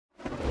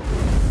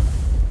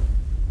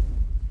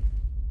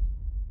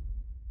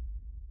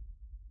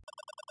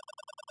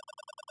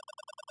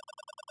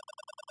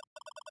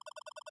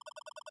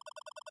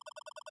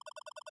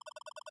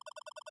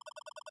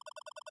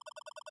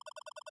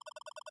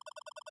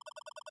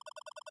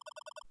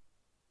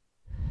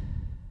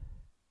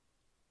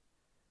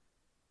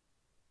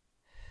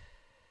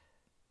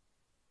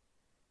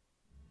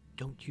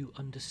Don't you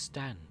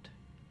understand?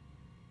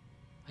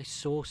 I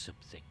saw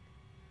something.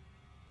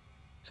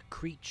 A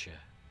creature.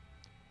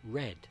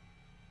 Red.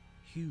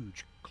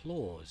 Huge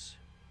claws.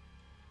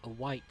 A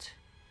white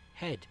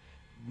head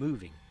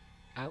moving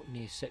out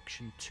near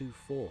section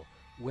 2-4,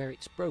 where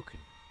it's broken.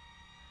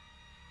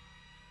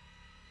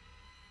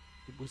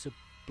 It was a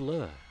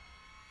blur,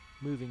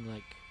 moving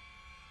like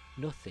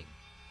nothing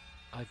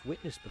I've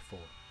witnessed before.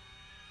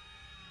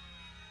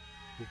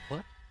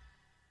 What?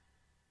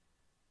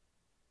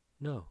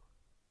 No.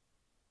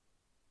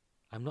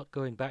 I'm not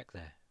going back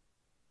there.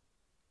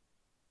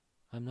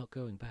 I'm not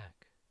going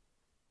back.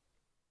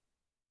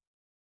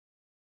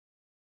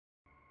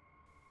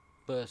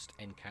 First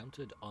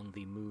encountered on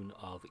the moon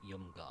of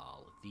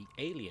Yumgal, the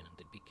alien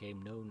that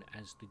became known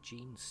as the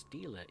Gene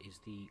Stealer is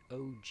the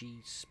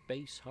OG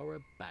space horror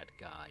bad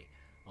guy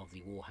of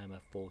the Warhammer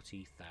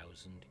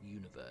 40,000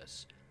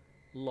 universe,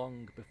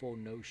 long before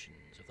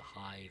notions of the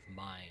hive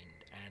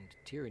mind and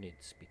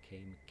Tyranids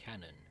became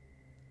canon.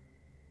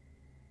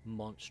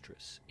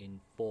 Monstrous in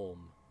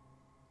form,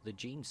 the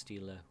Gene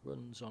Stealer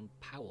runs on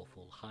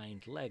powerful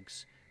hind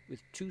legs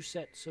with two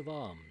sets of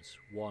arms,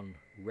 one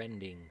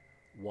rending,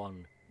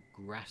 one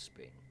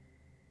grasping,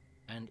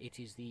 and it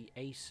is the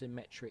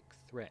asymmetric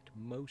threat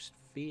most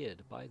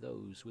feared by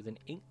those with an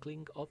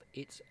inkling of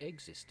its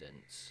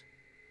existence.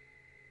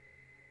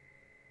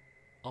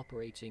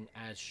 Operating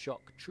as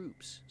shock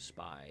troops,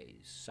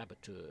 spies,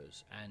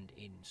 saboteurs, and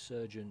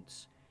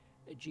insurgents,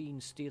 a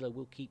Gene Stealer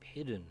will keep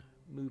hidden,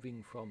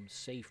 moving from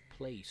safe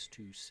place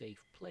to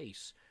safe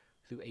place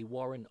through a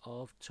warren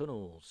of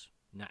tunnels,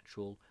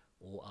 natural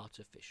or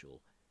artificial,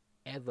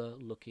 ever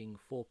looking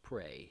for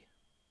prey.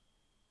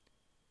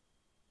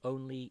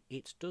 Only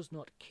it does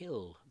not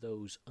kill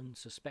those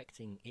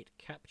unsuspecting it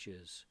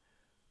captures.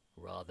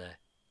 Rather,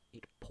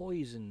 it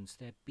poisons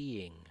their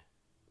being,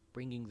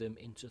 bringing them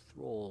into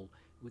thrall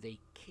with a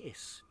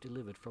kiss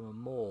delivered from a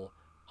maw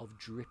of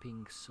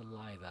dripping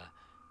saliva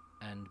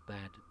and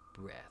bad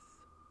breath.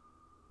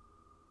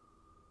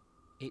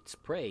 Its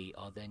prey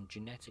are then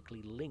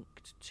genetically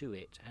linked to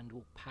it and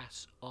will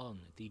pass on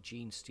the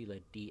Gene Stealer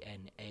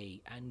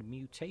DNA and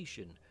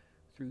mutation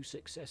through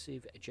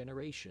successive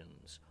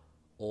generations,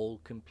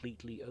 all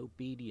completely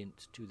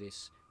obedient to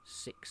this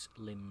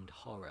six-limbed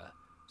horror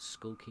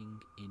skulking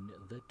in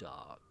the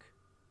dark.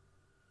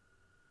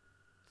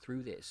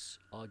 Through this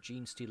are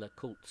Gene Stealer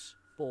cults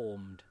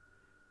formed,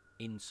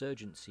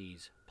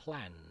 insurgencies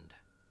planned,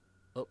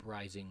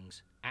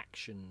 uprisings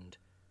actioned,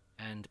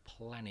 and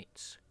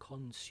planets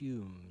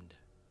consumed.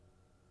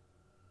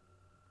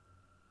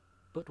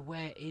 But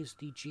where is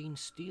the Gene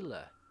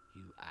Stealer,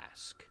 you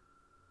ask?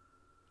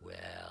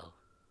 Well,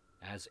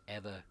 as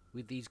ever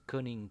with these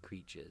cunning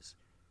creatures,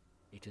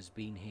 it has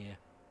been here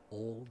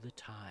all the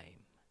time.